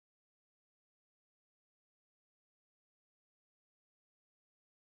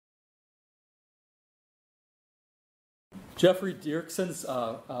Geoffrey Dierckxsens'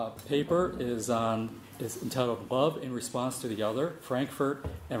 paper is entitled Love in Response to the Other, Frankfurt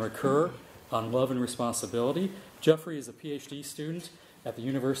and Ricœur on Love and Responsibility. Geoffrey is a PhD student at the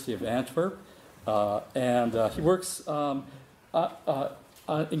University of Antwerp, and he works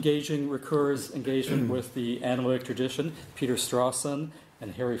engaging Ricœur's engagement with the analytic tradition, Peter Strawson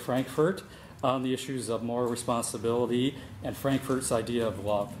and Harry Frankfurt, on the issues of moral responsibility and Frankfurt's idea of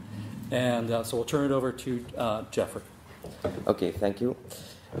love. And so we'll turn it over to Geoffrey. Okay, thank you.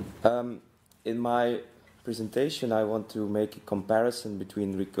 In my presentation, I want to make a comparison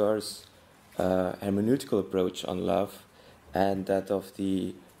between Ricœur's hermeneutical approach on love and that of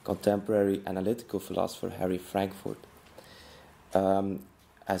the contemporary analytical philosopher Harry Frankfurt,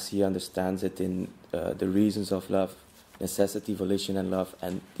 as he understands it in The Reasons of Love, Necessity, Volition and Love,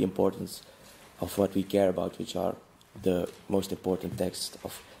 and the importance of what we care about, which are the most important texts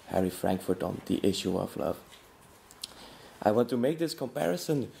of Harry Frankfurt on the issue of love. I want to make this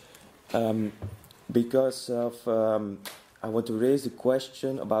comparison because I want to raise the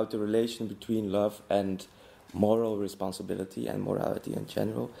question about the relation between love and moral responsibility and morality in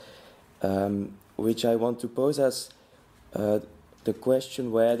general, which I want to pose as the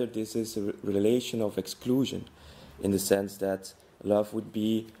question whether this is a relation of exclusion, in the sense that love would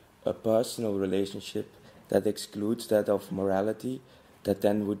be a personal relationship that excludes that of morality, that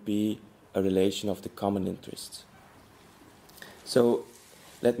then would be a relation of the common interests. So,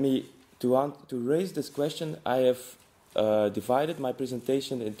 let me, to raise this question, I have divided my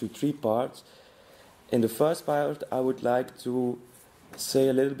presentation into 3 parts. In the first part, I would like to say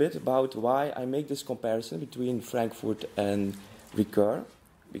a little bit about why I make this comparison between Frankfurt and Ricœur,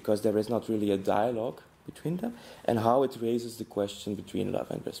 because there is not really a dialogue between them, and how it raises the question between love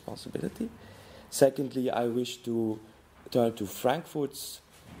and responsibility. Secondly, I wish to turn to Frankfurt's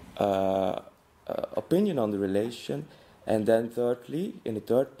opinion on the relation. And then thirdly, in the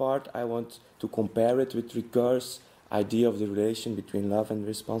third part, I want to compare it with Ricœur's idea of the relation between love and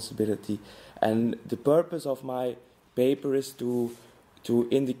responsibility. And the purpose of my paper is to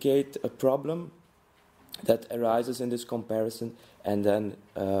indicate a problem that arises in this comparison, and then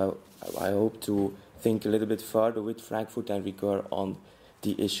I hope to think a little bit further with Frankfurt and Ricœur on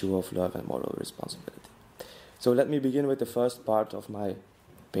the issue of love and moral responsibility. So let me begin with the first part of my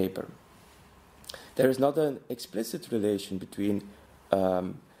paper. There is not an explicit relation between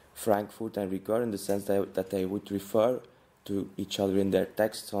Frankfurt and Ricœur in the sense that they would refer to each other in their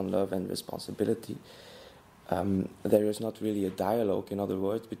texts on love and responsibility. There is not really a dialogue, in other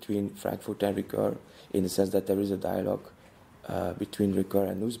words, between Frankfurt and Ricœur, in the sense that there is a dialogue between Ricœur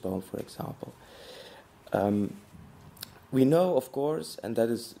and Nussbaum, for example. We know, of course, and that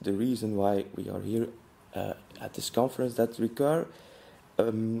is the reason why we are here at this conference, that Ricœur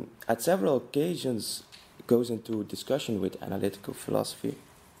at several occasions goes into discussion with analytical philosophy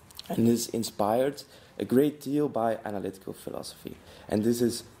and is inspired a great deal by analytical philosophy. And this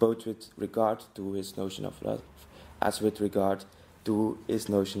is both with regard to his notion of love as with regard to his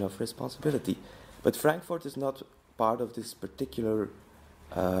notion of responsibility. But Frankfurt is not part of this particular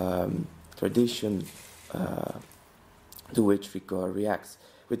tradition to which Ricœur reacts.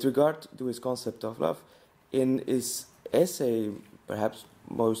 With regard to his concept of love, in his essay, perhaps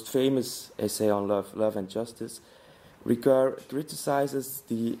most famous essay on love and justice, Ricœur criticizes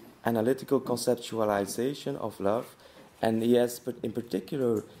the analytical conceptualization of love, and in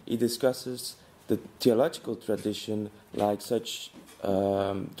particular, he discusses the theological tradition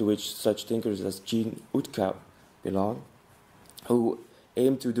to which such thinkers as Jean Utka belong, who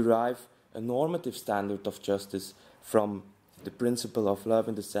aim to derive a normative standard of justice from the principle of love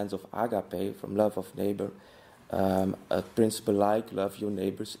in the sense of agape, from love of neighbor, a principle like love your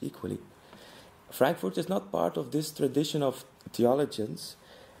neighbors equally. Frankfurt is not part of this tradition of theologians.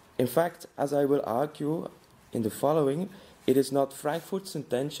 In fact, as I will argue in the following, it is not Frankfurt's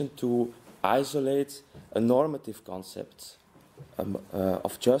intention to isolate a normative concept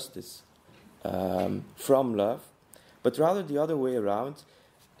of justice from love, but rather the other way around,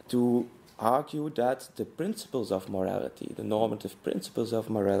 to argue that the principles of morality, the normative principles of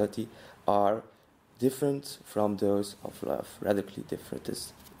morality, are different from those of love, radically different.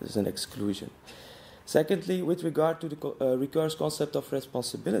 This is an exclusion. Secondly, with regard to the Ricœur's concept of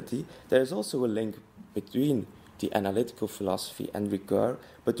responsibility, there is also a link between the analytical philosophy and Ricœur,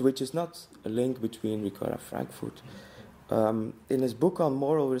 but which is not a link between Ricœur and Frankfurt. In his book on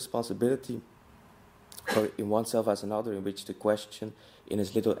moral responsibility, or in oneself as another, in which the question in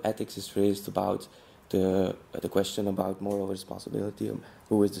his little ethics is raised about the question about moral responsibility,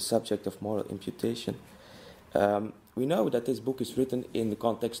 who is the subject of moral imputation. We know that this book is written in the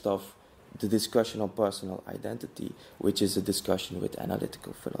context of the discussion on personal identity, which is a discussion with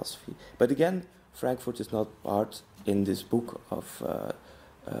analytical philosophy. But again, Frankfurt is not part in this book of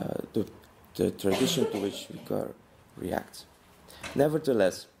the tradition to which Ricœur reacts.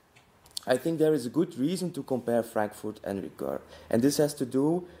 Nevertheless, I think there is a good reason to compare Frankfurt and Ricœur, and this has to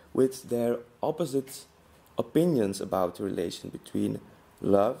do with their opposite opinions about the relation between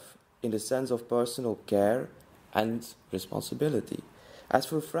love in the sense of personal care and responsibility. As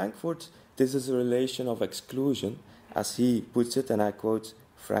for Frankfurt, this is a relation of exclusion. As he puts it, and I quote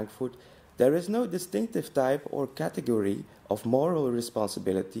Frankfurt, "There is no distinctive type or category of moral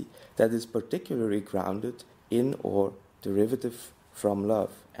responsibility that is particularly grounded in or derivative from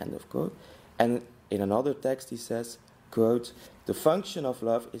love," end of quote. And in another text he says, quote, "The function of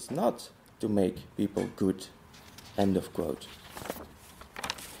love is not to make people good," end of quote.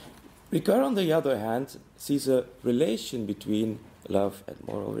 Ricœur, on the other hand, sees a relation between love and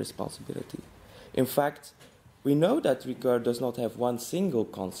moral responsibility. In fact, we know that Ricœur does not have one single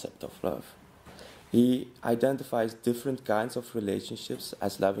concept of love. He identifies different kinds of relationships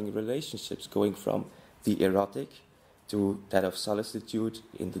as loving relationships, going from the erotic to that of solicitude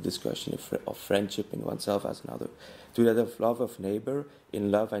in the discussion of friendship in oneself as another, to that of love of neighbor in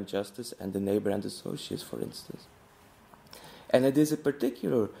Love and Justice and the Neighbor and Associates, for instance. And it is in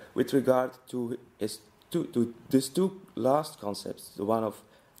particular with regard to these two last concepts, the one of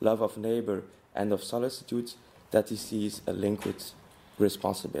love of neighbor and of solicitude, that he sees a link with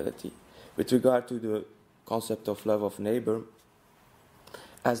responsibility. With regard to the concept of love of neighbor,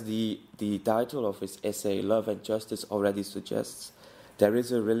 as the title of his essay, Love and Justice, already suggests, there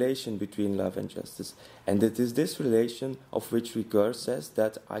is a relation between love and justice. And it is this relation of which Ricœur says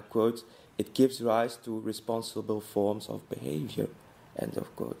that, I quote, "It gives rise to responsible forms of behavior," end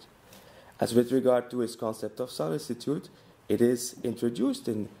of quote. As with regard to his concept of solicitude, it is introduced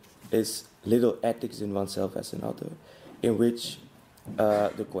in his Little Ethics in Oneself as Another, in which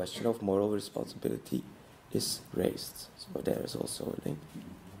the question of moral responsibility is raised. So there is also a link.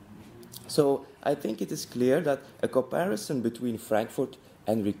 So I think it is clear that a comparison between Frankfurt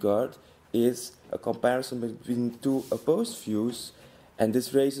and Ricœur is a comparison between two opposed views, and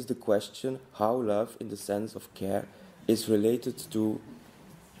this raises the question how love, in the sense of care, is related to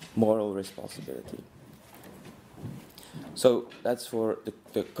moral responsibility. So that's for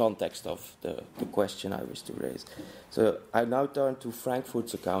the context of the question I wish to raise. So I now turn to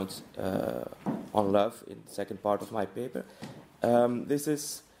Frankfurt's account on love in the second part of my paper. This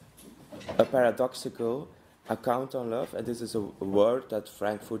is a paradoxical account on love, and this is a word that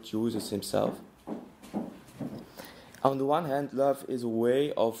Frankfurt uses himself. On the one hand, love is a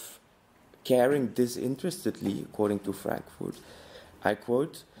way of caring disinterestedly, according to Frankfurt. I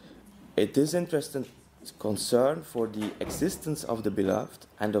quote, "A disinterested concern for the existence of the beloved,"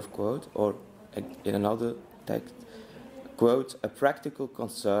 end of quote, or in another text, quote, "a practical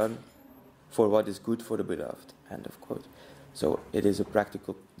concern for what is good for the beloved," end of quote. So it is a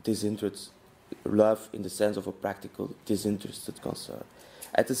practical disinterested love in the sense of a practical disinterested concern.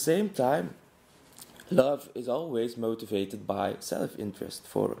 At the same time, love is always motivated by self-interest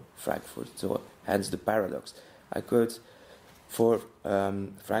for Frankfurt, so hence the paradox. I quote, for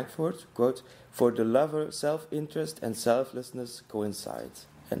Frankfurt, quote, "For the lover, self-interest and selflessness coincide,"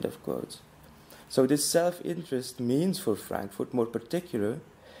 end of quote. So this self-interest means for Frankfurt, more particular,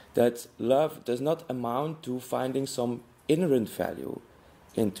 that love does not amount to finding some inherent value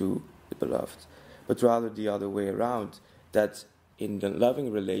into the beloved, but rather the other way around, that in the loving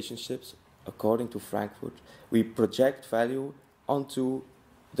relationships, according to Frankfurt, we project value onto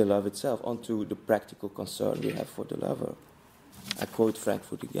the love itself, onto the practical concern we have for the lover. I quote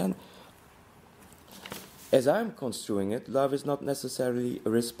Frankfurt again. "As I'm construing it, love is not necessarily a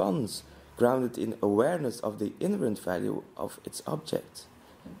response grounded in awareness of the inherent value of its object,"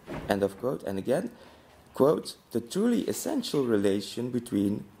 end of quote. And again, quote, "The truly essential relation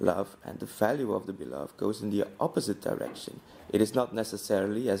between love and the value of the beloved goes in the opposite direction. It is not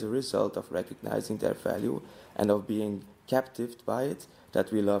necessarily as a result of recognizing their value and of being captivated by it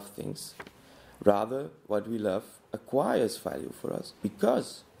that we love things. Rather, what we love acquires value for us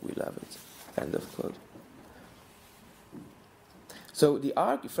because we love it," end of quote. So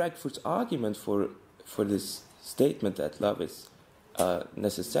Frankfurt's argument for this statement that love is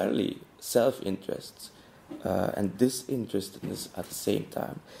necessarily self-interest and disinterestedness at the same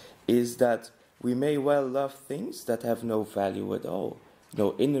time is that we may well love things that have no value at all,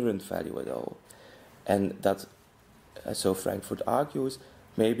 no inherent value at all, and that, so Frankfurt argues,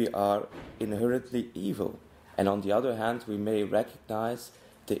 maybe are inherently evil. And on the other hand, we may recognize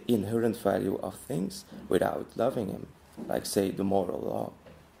the inherent value of things without loving them, like, say, the moral law.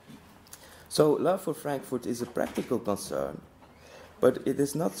 So love for Frankfurt is a practical concern, but it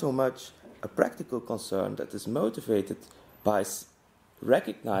is not so much a practical concern that is motivated by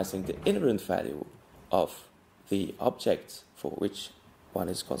recognizing the inherent value of the object for which one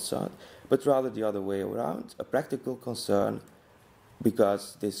is concerned, but rather the other way around, a practical concern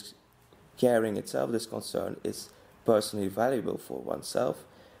because this caring itself, this concern, is personally valuable for oneself,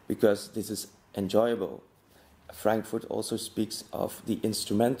 because this is enjoyable. Frankfurt also speaks of the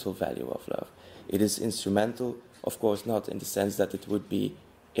instrumental value of love. It is instrumental, of course, not in the sense that it would be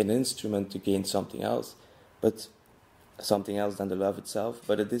an instrument to gain something else, but something else than the love itself,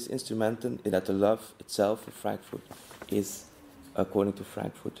 but it is instrumental in that the love itself for Frankfurt is, according to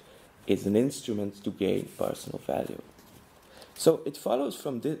Frankfurt, is an instrument to gain personal value. So it follows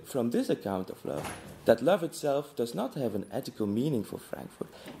from this account of love that love itself does not have an ethical meaning for Frankfurt,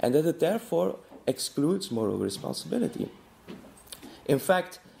 and that it therefore excludes moral responsibility. In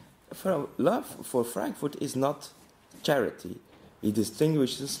fact, love for Frankfurt is not charity. He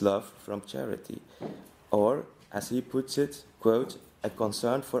distinguishes love from charity, or, as he puts it, quote, a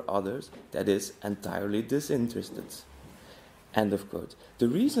concern for others that is entirely disinterested. End of quote. The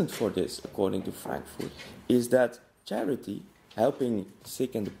reason for this, according to Frankfurt, is that charity, helping the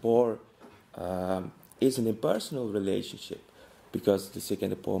sick and the poor, is an impersonal relationship, because the sick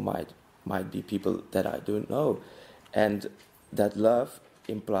and the poor might be people that I don't know, and that love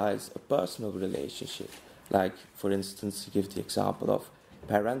implies a personal relationship. Like, for instance, he gives the example of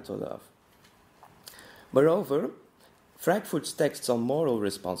parental love. Moreover, Frankfurt's texts on moral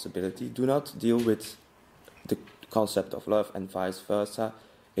responsibility do not deal with the concept of love, and vice versa.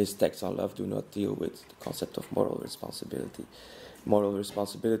 His texts on love do not deal with the concept of moral responsibility. Moral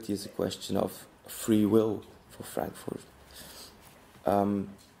responsibility is a question of free will for Frankfurt.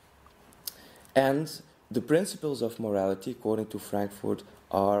 And the principles of morality, according to Frankfurt,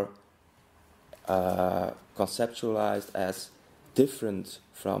 are conceptualized as different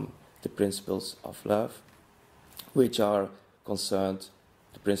from the principles of love, which are concerned,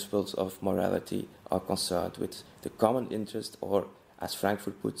 the principles of morality are concerned with the common interest, or, as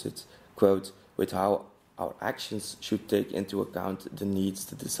Frankfurt puts it, quote, with how our actions should take into account the needs,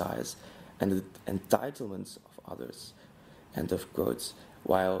 the desires, and the entitlements of others, end of quotes,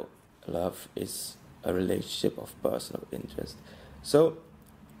 while love is a relationship of personal interest. So,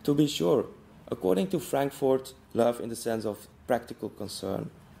 to be sure, according to Frankfurt, love in the sense of practical concern,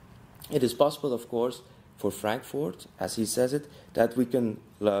 it is possible, of course, for Frankfurt, as he says it, that we can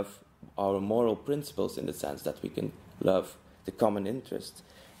love our moral principles in the sense that we can love the common interest.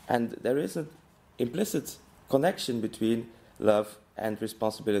 And there is an implicit connection between love and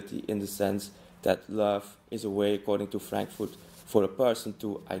responsibility in the sense that love is a way, according to Frankfurt, for a person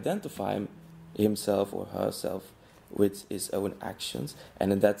to identify himself or herself with his own actions,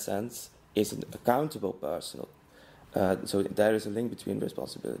 and in that sense is an accountable person. So there is a link between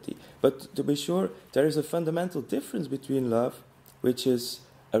responsibility. But to be sure, there is a fundamental difference between love, which is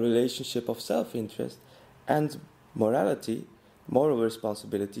a relationship of self-interest, and morality, moral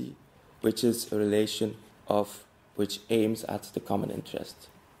responsibility, which is a relation of which aims at the common interest.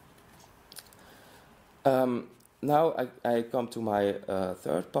 Now I come to my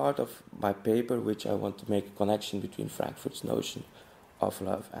third part of my paper, which I want to make a connection between Frankfurt's notion of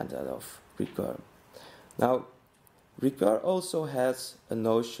love and that of Ricœur. Now, Ricœur also has a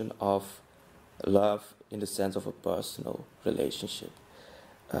notion of love in the sense of a personal relationship,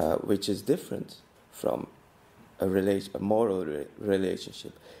 which is different from a moral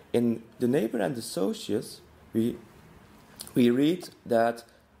relationship. In The Neighbor and the Socius, we read that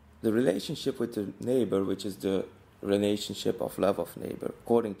the relationship with the neighbor, which is the relationship of love of neighbor,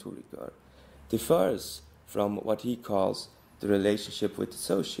 according to Ricœur, differs from what he calls the relationship with the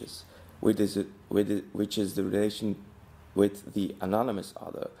socius, which is the relation with the anonymous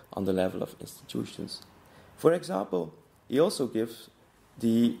other on the level of institutions. For example, he also gives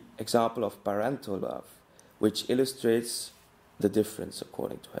the example of parental love, which illustrates the difference,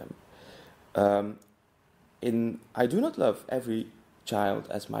 according to him. I do not love every child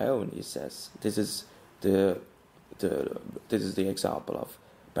as my own, he says. This is the example of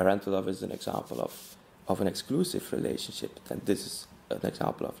parental love is an example of an exclusive relationship, and this is an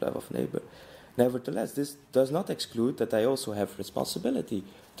example of love of neighbor. Nevertheless, this does not exclude that I also have responsibility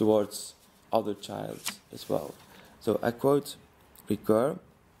towards other childs as well. So I quote Ricœur,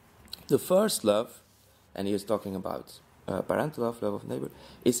 the first love, and he is talking about parental love, love of neighbor,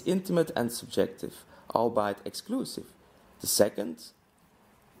 is intimate and subjective, albeit exclusive. The second,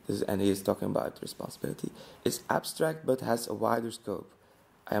 and he is talking about responsibility, is abstract but has a wider scope.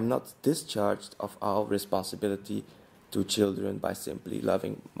 I am not discharged of all responsibility to children by simply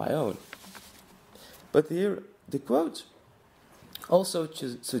loving my own. But here, the quote also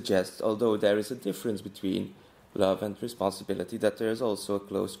suggests, although there is a difference between love and responsibility, that there is also a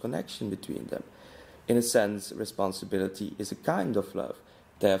close connection between them. In a sense, responsibility is a kind of love.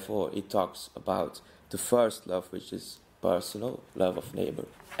 Therefore, it talks about the first love, which is personal, love of neighbor,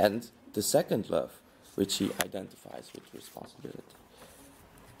 and the second love, which he identifies with responsibility.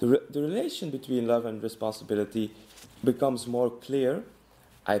 The relation between love and responsibility becomes more clear,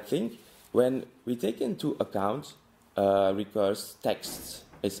 I think, when we take into account Ricœur's texts,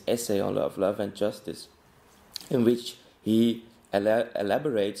 his essay on love, love and justice, in which he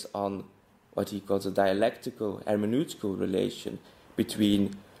elaborates on what he calls a dialectical, hermeneutical relation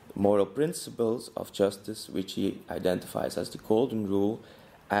between moral principles of justice, which he identifies as the golden rule,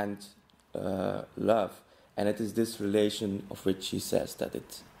 and love. And it is this relation of which he says that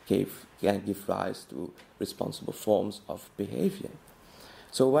it can give rise to responsible forms of behavior.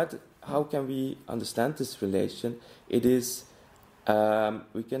 So how can we understand this relation? It is,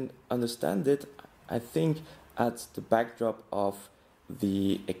 we can understand it, I think, at the backdrop of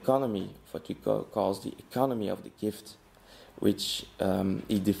the economy, what he calls the economy of the gift, which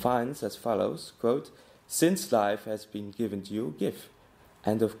he defines as follows, quote, "Since life has been given to you, give,"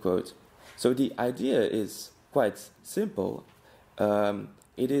 end of quote. So the idea is quite simple.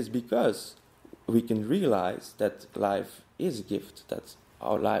 It is because we can realize that life is a gift, that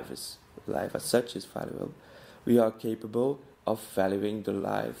our life as such is valuable. We are capable of valuing the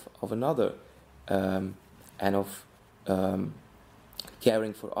life of another and of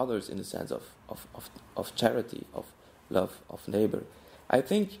caring for others in the sense of charity, of love of neighbor. I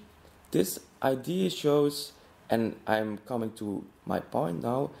think this idea shows, and I'm coming to my point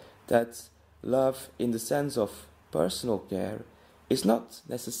now, that love in the sense of personal care is not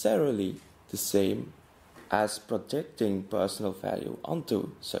necessarily the same as projecting personal value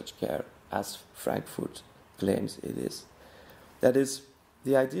onto such care, as Frankfurt claims it is. That is,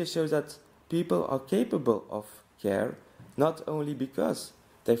 the idea shows that people are capable of care not only because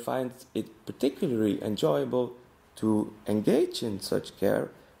they find it particularly enjoyable to engage in such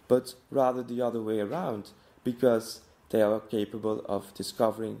care, but rather the other way around, because they are capable of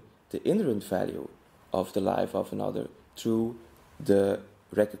discovering the inherent value of the life of another through the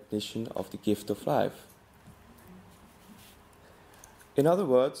recognition of the gift of life. In other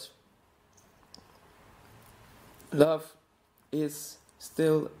words, love is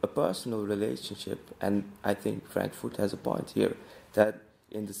still a personal relationship, and I think Frankfurt has a point here, that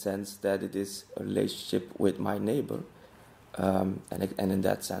in the sense that it is a relationship with my neighbor, and in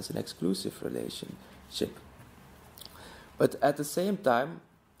that sense an exclusive relationship. But at the same time,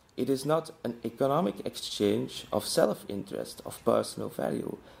 it is not an economic exchange of self-interest, of personal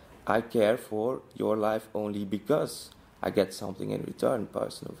value. I care for your life only because I get something in return,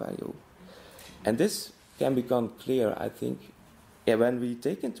 personal value. And this can become clear, I think, when we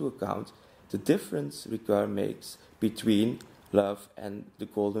take into account the difference Ricœur makes between love and the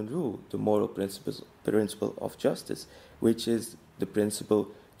golden rule, the moral principle of justice, which is the principle,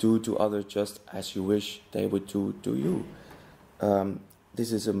 do to others just as you wish they would do to you.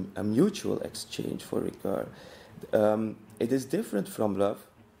 This is a mutual exchange for Ricœur. It is different from love,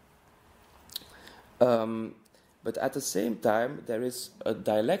 but at the same time there is a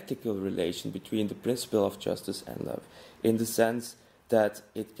dialectical relation between the principle of justice and love, in the sense that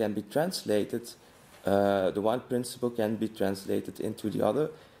it can be translated, the one principle can be translated into the other.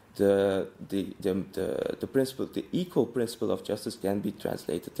 The principle, the equal principle of justice can be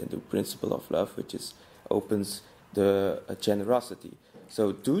translated into the principle of love, which opens the generosity.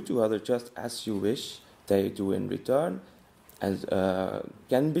 So do to others just as you wish they do in return, and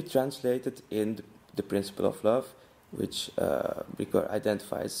can be translated in the principle of love, which Ricœur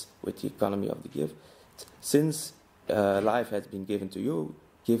identifies with the economy of the gift. Since life has been given to you,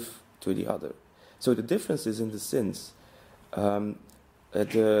 give to the other. So the difference is in the sins.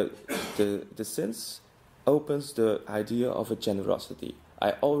 The sins opens the idea of a generosity.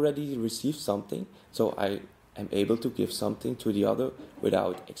 I already received something, so I am able to give something to the other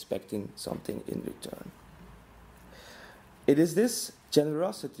without expecting something in return. It is this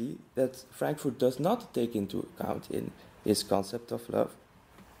generosity that Frankfurt does not take into account in his concept of love.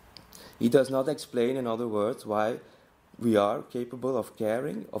 He does not explain, in other words, why we are capable of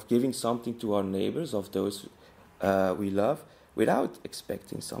caring, of giving something to our neighbors, of those we love, without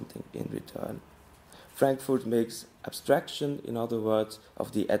expecting something in return. Frankfurt makes abstraction, in other words,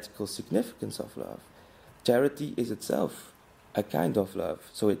 of the ethical significance of love. Charity is itself a kind of love,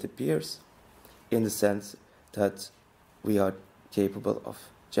 so it appears in the sense that we are capable of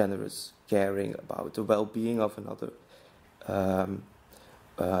generous caring about the well-being of another,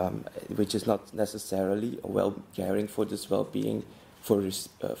 which is not necessarily caring for this well-being for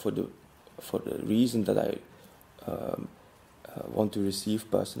the reason that I want to receive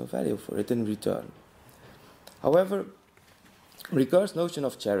personal value for it in return. However, Ricœur's notion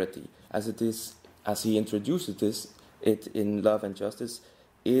of charity, as he introduces it in Love and Justice,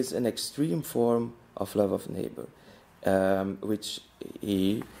 is an extreme form of love of neighbor, which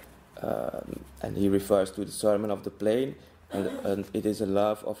he refers to the Sermon of the Plain, and it is a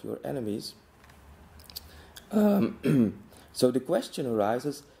love of your enemies. So the question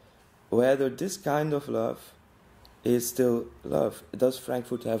arises whether this kind of love is still love. Does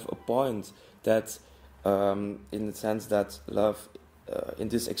Frankfurt have a point that, in the sense that love in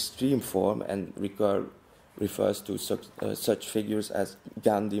this extreme form, and Ricœur refers to such figures as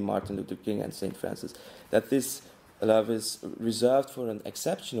Gandhi, Martin Luther King, and St. Francis, that this love is reserved for an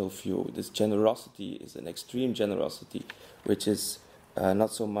exceptional few. This generosity is an extreme generosity, which is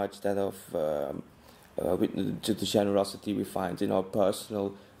not so much that of the generosity we find in our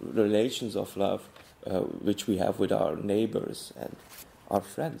personal relations of love, which we have with our neighbors and our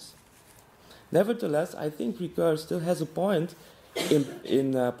friends. Nevertheless, I think Ricœur still has a point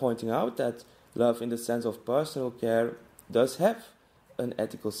in pointing out that love in the sense of personal care does have an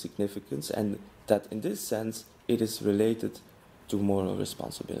ethical significance, and that in this sense it is related to moral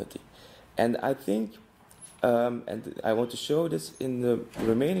responsibility. And I think, and I want to show this in the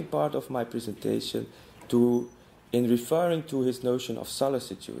remaining part of my presentation, in referring to his notion of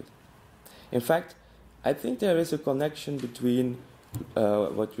solicitude. In fact, I think there is a connection between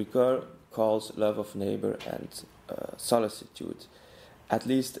what Ricœur calls love of neighbor and solicitude. At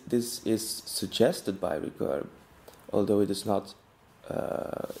least this is suggested by Ricœur, although it is not,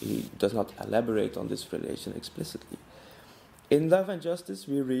 he does not elaborate on this relation explicitly. In Love and Justice,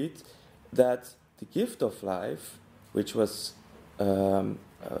 we read that the gift of life, which was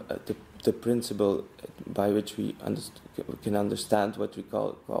the principle by which we can understand what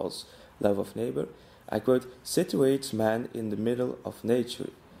Ricœur calls love of neighbor, I quote, situates man in the middle of nature,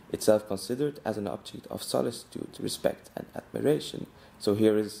 itself considered as an object of solicitude, respect, and admiration. So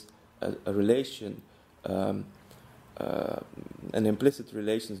here is a relation, an implicit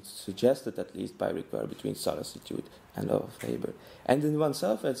relation suggested at least by Ricœur between solicitude and love of neighbor. And in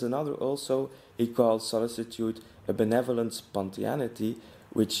oneself as another also, he calls solicitude a benevolent spontaneity,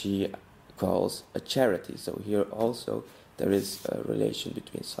 which he calls a charity. So here also there is a relation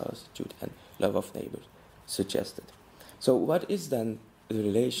between solicitude and love of neighbor suggested. So what is then the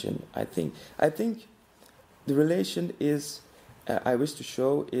relation? I think the relation is, I wish to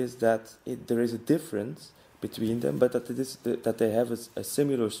show, is that there is a difference between them, but that they have a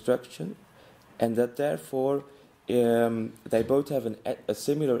similar structure, and that therefore they both have a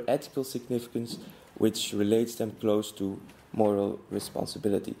similar ethical significance, which relates them close to moral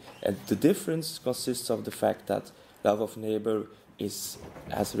responsibility. And the difference consists of the fact that love of neighbor is,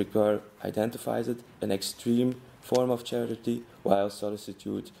 as Ricœur identifies it, an extreme form of charity, while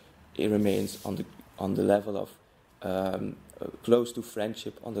solicitude, it remains on the level of close to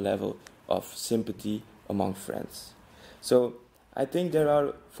friendship, on the level of sympathy among friends. So I think there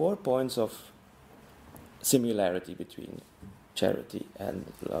are 4 points of similarity between charity and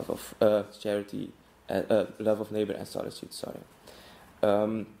love of love of neighbor and solicitude.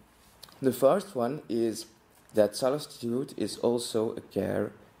 The first one is that solicitude is also a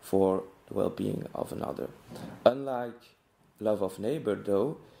care for the well-being of another. Unlike love of neighbor,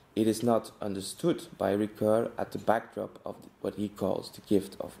 though, it is not understood by Ricœur at the backdrop of what he calls the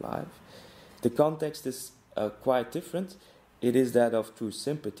gift of life. The context is quite different. It is that of true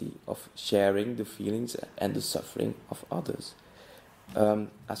sympathy, of sharing the feelings and the suffering of others.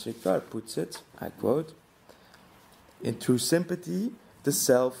 As Ricœur puts it, I quote, "In true sympathy, the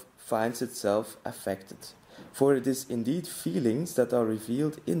self finds itself affected, for it is indeed feelings that are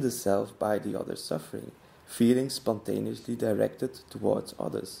revealed in the self by the other's suffering, feelings spontaneously directed towards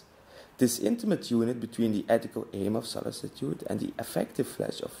others. This intimate unit between the ethical aim of solicitude and the affective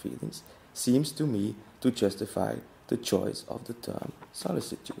flash of feelings seems to me to justify the choice of the term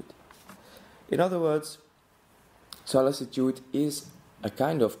solicitude." In other words, solicitude is a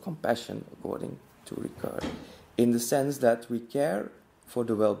kind of compassion, according to Ricœur, in the sense that we care for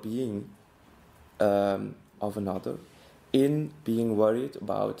the well-being of another in being worried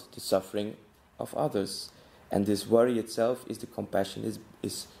about the suffering of others. And this worry itself is the compassion,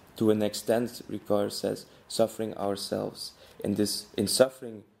 is to an extent, Ricœur says, suffering ourselves. In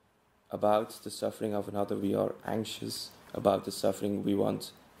suffering about the suffering of another, we are anxious about the suffering, we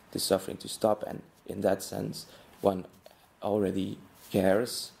want the suffering to stop, and in that sense, one already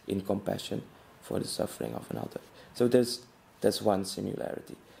cares in compassion for the suffering of another. So there's That's one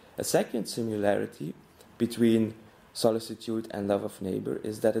similarity. A second similarity between solicitude and love of neighbor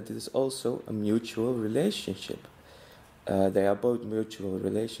is that it is also a mutual relationship. They are both mutual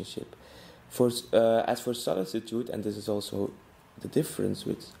relationship. As for solicitude, and this is also the difference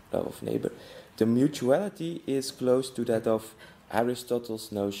with love of neighbor, the mutuality is close to that of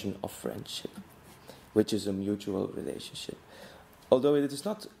Aristotle's notion of friendship, which is a mutual relationship. Although it is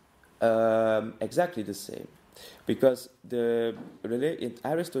not exactly the same, because the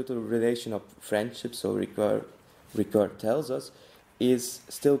Aristotle's relation of friendship, so Ricœur tells us, is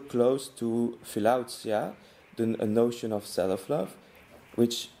still close to Philosophie, a notion of self-love,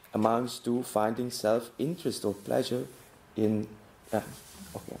 which amounts to finding self-interest or pleasure in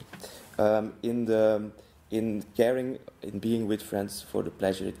caring, in being with friends for the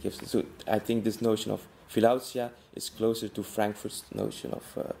pleasure it gives. So I think this notion of Philosophie is closer to Frankfurt's notion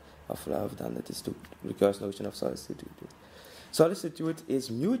of love than it is to Ricœur's notion of solicitude. Solicitude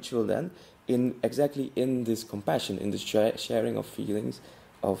is mutual then, exactly in this compassion, in the sharing of feelings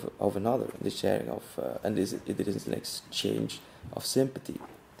of another, in the sharing of, and it is an exchange of sympathy.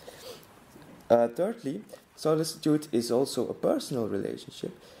 Thirdly, solicitude is also a personal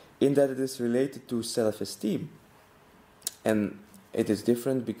relationship in that it is related to self-esteem. And it is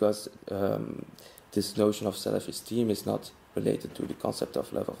different because this notion of self-esteem is not related to the concept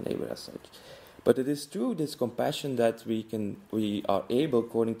of love of neighbor as such. But it is through this compassion that we are able,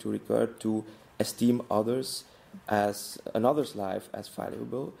 according to Ricœur, to esteem others as another's life as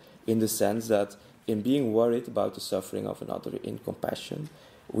valuable, in the sense that in being worried about the suffering of another in compassion,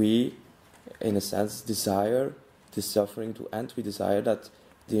 we, in a sense, desire the suffering to end. We desire that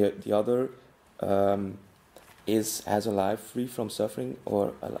the other has a life free from suffering,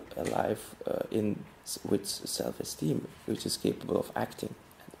 or a life with self-esteem, which is capable of acting.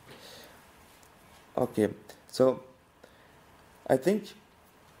 Okay, so I think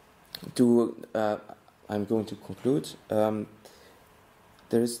I'm going to conclude. I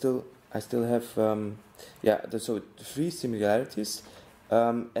still have so three similarities,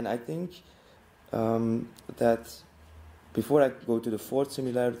 and I think that before I go to the fourth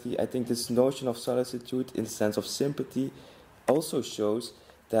similarity, I think this notion of solicitude in the sense of sympathy also shows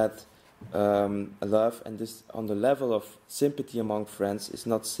that love, and this on the level of sympathy among friends, is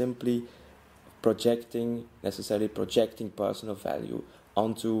not simply necessarily projecting personal value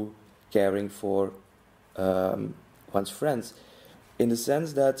onto caring for one's friends, in the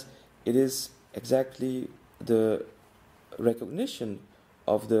sense that it is exactly the recognition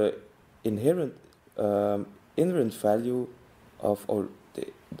of the inherent value of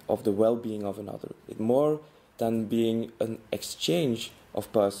the well-being of another. It more than being an exchange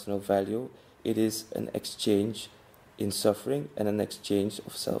of personal value, it is an exchange in suffering and an exchange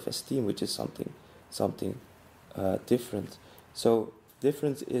of self-esteem, which is something different. So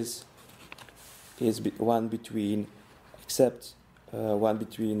difference is one between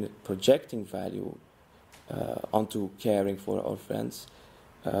projecting value onto caring for our friends,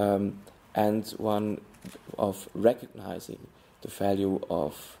 and one of recognizing the value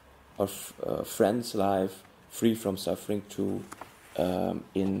of friend's life free from suffering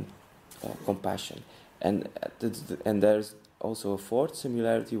in compassion. And there's also a fourth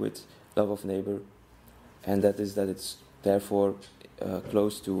similarity with love of neighbor, and that is that it's therefore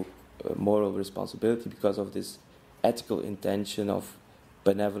close to moral responsibility because of this ethical intention of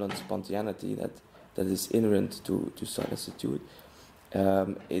benevolent spontaneity that is inherent to solicitude.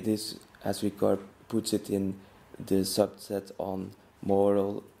 It is, as Ricœur puts it in the subset on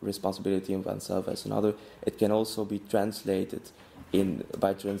moral responsibility in oneself as another, it can also be translated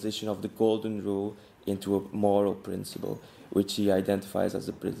by transition of the golden rule into a moral principle, which he identifies as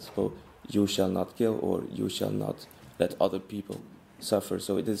the principle, you shall not kill, or you shall not let other people suffer.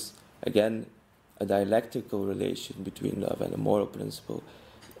 So it is, again, a dialectical relation between love and a moral principle,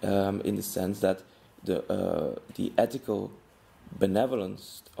 in the sense that the ethical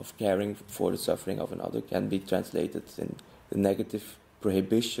benevolence of caring for the suffering of another can be translated in the negative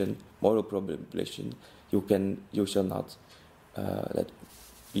prohibition, moral prohibition, you shall not let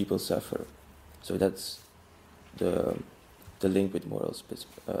people suffer. So that's the link with moral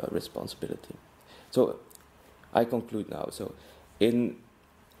responsibility. So I conclude now. So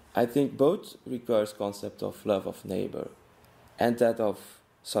I think both Ricœur's concept of love of neighbor and that of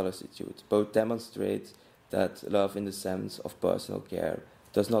solicitude both demonstrate that love in the sense of personal care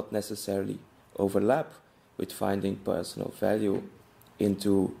does not necessarily overlap with finding personal value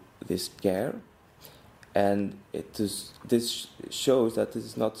into this care. And this shows that this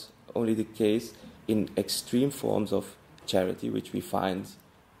is not only the case in extreme forms of charity, which we find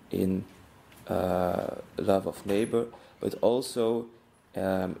in love of neighbor, but also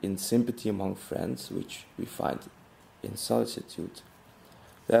in sympathy among friends, which we find in solicitude.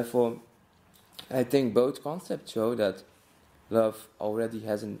 Therefore, I think both concepts show that love already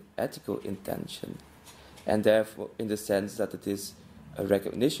has an ethical intention, and therefore in the sense that it is a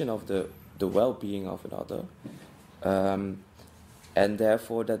recognition of the well-being of another, and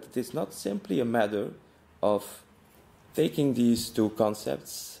therefore that it is not simply a matter of taking these two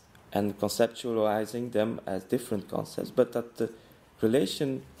concepts and conceptualizing them as different concepts, but that the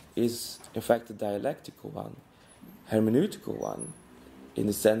relation is in fact a dialectical one, hermeneutical one, in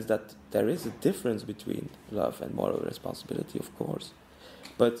the sense that there is a difference between love and moral responsibility, of course,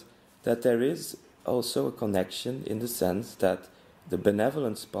 but that there is also a connection in the sense that the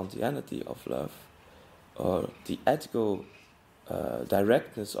benevolent spontaneity of love, or the ethical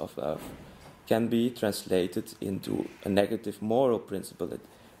directness of love, can be translated into a negative moral principle,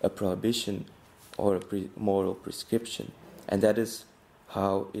 a prohibition or a moral prescription. And that is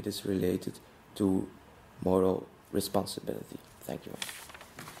how it is related to moral responsibility. Thank you.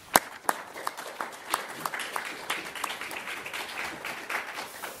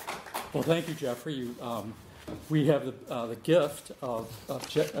 Well, thank you, Geoffrey. We have the gift of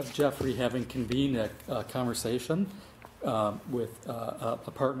Geoffrey having convened a conversation with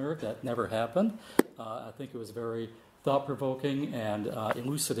a partner that never happened. I think it was very thought-provoking and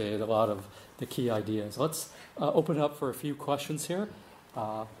elucidated a lot of the key ideas. Let's open it up for a few questions here.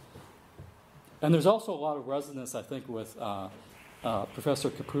 And there's also a lot of resonance, I think, with Professor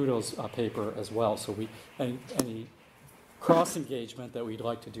Caputo's paper as well. So any cross-engagement that we'd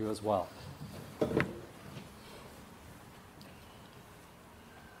like to do as well.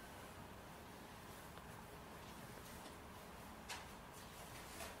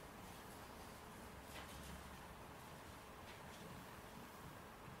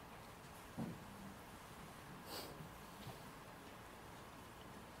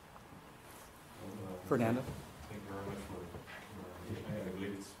 Fernando? Thank you very much for I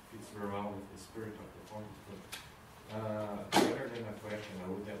believe it fits very well with the spirit of the point. But rather than a question, I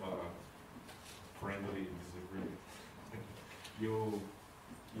would have a friendly disagreement. you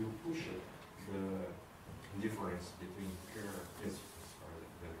push the difference between Ricœur, as far as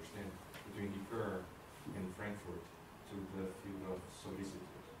I understand, between Ricœur and Frankfurt to the field of solicitude.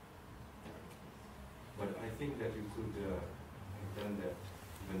 But I think that you could have done that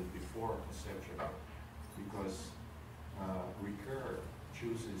even before conception, because Ricœur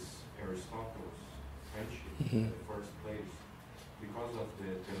chooses Aristotle's friendship in the first place because of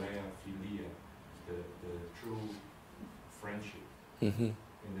the telea philia, the true friendship.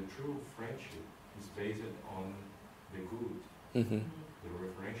 And the true friendship is based on the good. The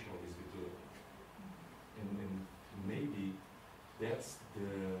referential is the good. And maybe that's the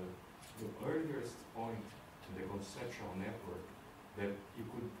earliest point in the conceptual network that you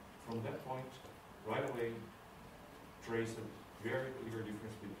could, from that point, right away trace a very clear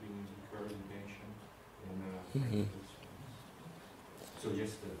difference between Ricœur's intention and so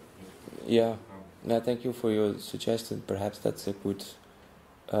just yeah, thank you for your suggestion. Perhaps that's a good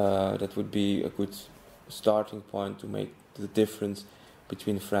that would be a good starting point to make the difference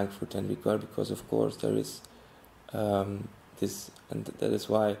between Frankfurt and Ricœur, because of course there is this, and that is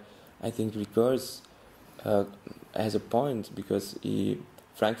why I think Ricœur has a point, because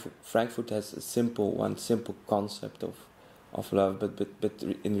Frankfurt has a simple concept of love, but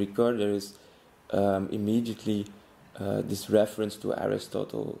in Ricœur there is immediately this reference to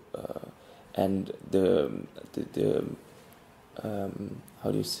Aristotle and the how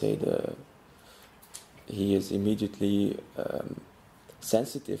do you say, he is immediately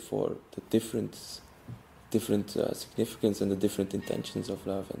sensitive for the different significance and the different intentions of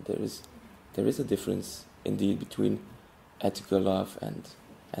love, and there is a difference indeed between ethical love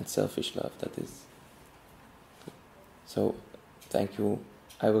and selfish love. That is. So, thank you.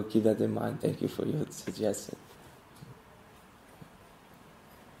 I will keep that in mind. Thank you for your suggestion.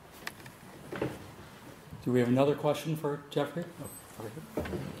 Do we have another question for Geoffrey? Oh, over here.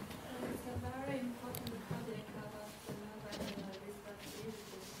 It's a very important topic about the love and responsibility.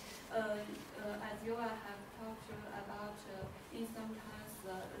 As you have talked about, in some times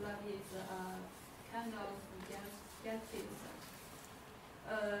love is kind of subjective.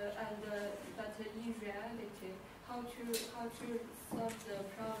 But in reality, how to solve the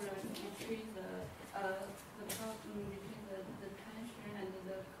problem between the tension and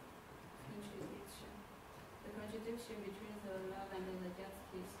the contradiction between the love and the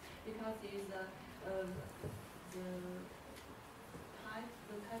justice, because it's the type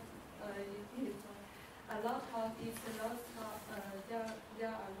is a lot of there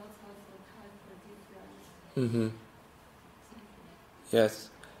are lots of types Mm-hmm. Yes,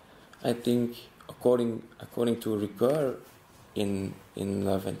 I think according to Ricœur, in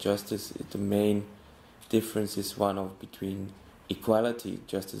Love and Justice, the main difference is one of between equality.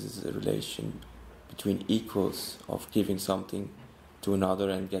 Justice is a relation between equals, of giving something to another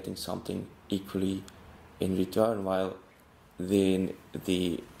and getting something equally in return, while the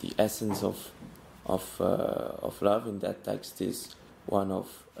essence of love in that text is one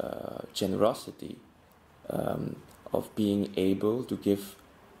of generosity, of being able to give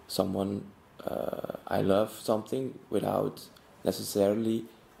someone I love something without necessarily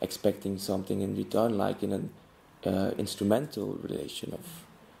expecting something in return, like in an instrumental relation of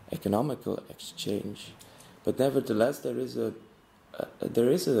economical exchange. But nevertheless, there is a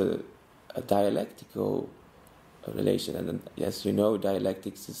dialectical relation, and as you know,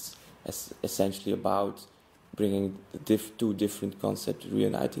 dialectics is essentially about bringing two different concepts,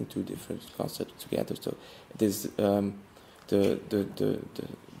 reuniting two different concepts together. So it is the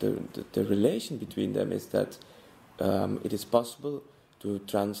relation between them is that it is possible to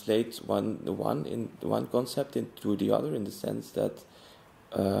translate one concept into the other, in the sense that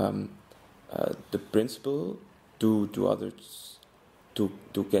the principle do to others to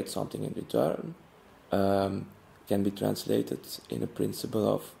get something in return can be translated in a principle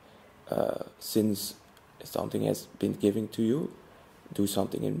of since something has been given to you, do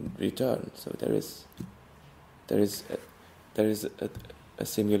something in return. So there is a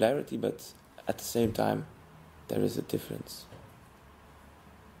similarity, but at the same time there is a difference.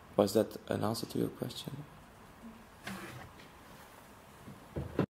 Was that an answer to your question?